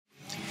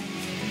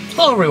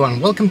Hello everyone,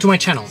 welcome to my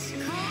channel.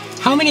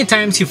 How many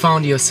times you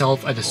found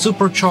yourself at a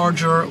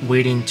supercharger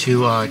waiting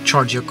to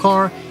charge your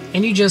car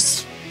and you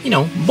just,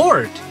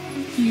 bored?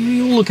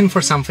 You're looking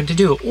for something to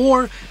do.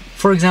 Or,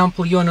 for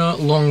example, you're on a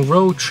long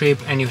road trip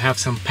and you have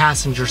some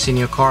passengers in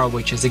your car,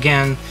 which is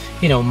again,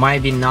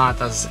 might be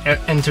not as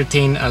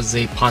entertained as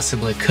they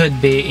possibly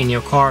could be in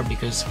your car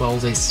because, well,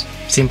 they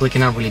simply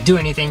cannot really do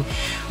anything.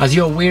 As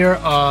you're aware,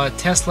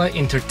 Tesla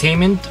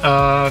entertainment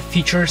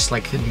features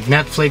like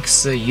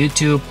Netflix,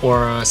 YouTube,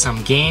 or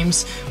some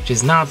games, which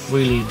is not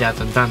really that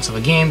advanced of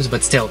a games,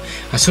 but still,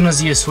 as soon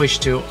as you switch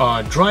to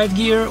drive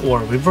gear or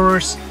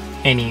reverse,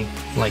 any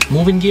like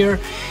moving gear,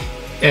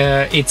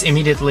 it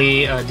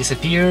immediately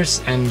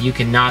disappears and you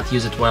cannot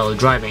use it while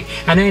driving.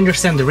 And I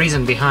understand the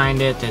reason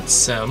behind it.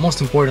 It's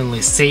most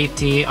importantly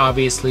safety,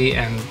 obviously,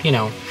 and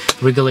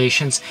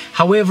regulations.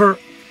 However,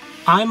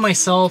 I'm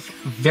myself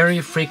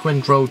very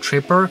frequent road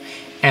tripper,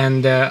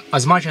 and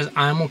as much as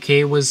I'm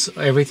okay with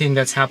everything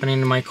that's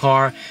happening in my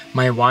car,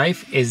 my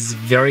wife is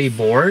very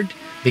bored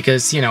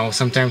because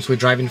sometimes we're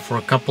driving for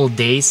a couple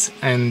days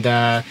and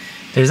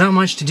there's not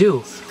much to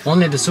do,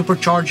 only the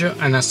supercharger,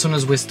 and as soon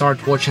as we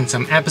start watching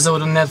some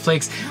episode on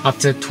Netflix,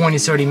 after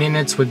 20-30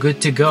 minutes we're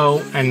good to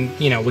go, and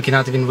we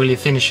cannot even really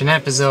finish an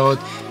episode,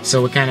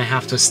 so we kind of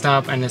have to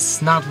stop, and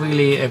it's not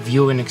really a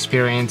viewing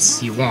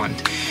experience you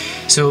want.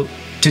 So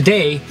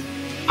today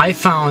I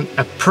found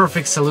a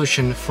perfect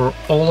solution for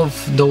all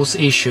of those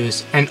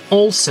issues, and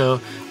also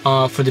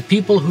for the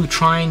people who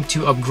trying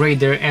to upgrade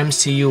their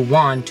MCU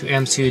 1 to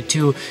MCU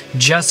 2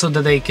 just so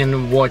that they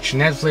can watch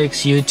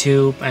Netflix,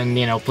 YouTube, and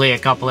play a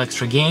couple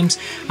extra games.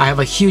 I have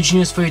a huge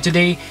news for you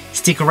today.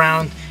 Stick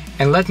around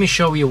and let me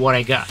show you what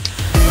I got.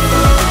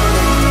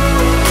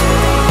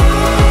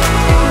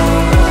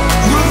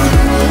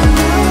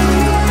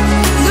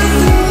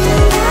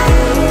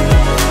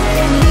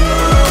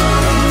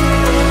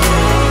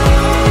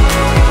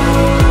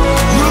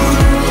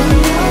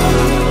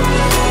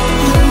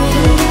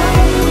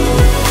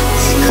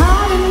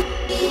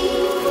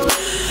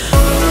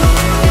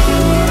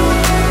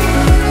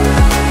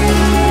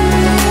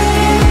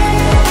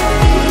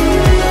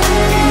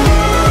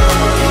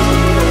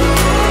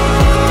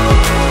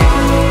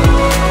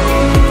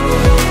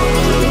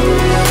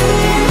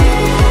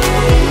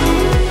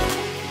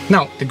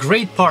 Now, the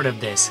great part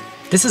of this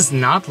is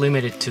not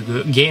limited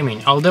to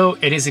gaming, although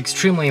it is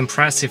extremely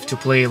impressive to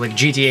play like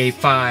GTA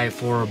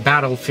 5 or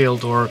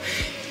Battlefield or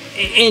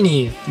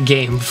any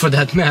game for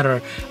that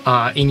matter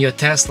in your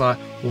Tesla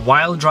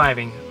while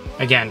driving,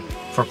 again,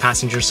 for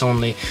passengers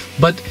only.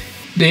 But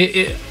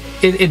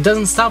it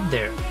doesn't stop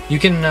there. You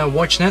can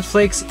watch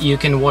Netflix, you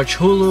can watch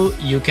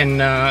Hulu, you can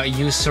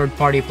use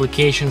third-party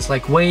applications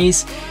like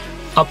Waze.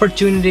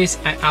 Opportunities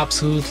are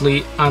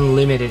absolutely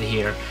unlimited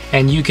here,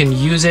 and you can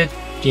use it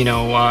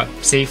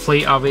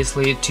safely,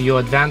 obviously, to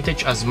your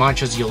advantage as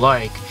much as you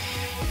like.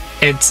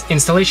 Its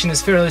installation is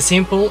fairly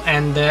simple,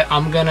 and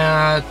I'm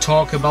gonna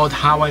talk about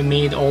how I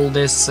made all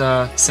this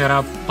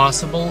setup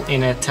possible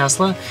in a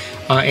Tesla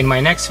in my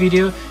next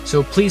video.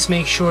 So please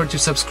make sure to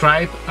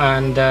subscribe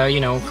and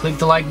click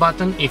the like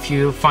button if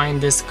you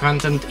find this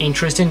content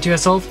interesting to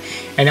yourself,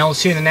 and I'll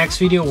see you in the next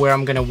video where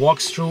I'm gonna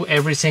walk through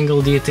every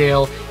single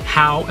detail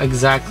how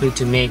exactly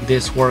to make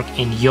this work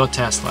in your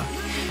Tesla.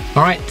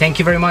 Alright, thank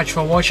you very much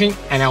for watching,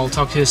 and I will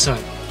talk to you soon.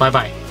 Bye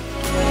bye.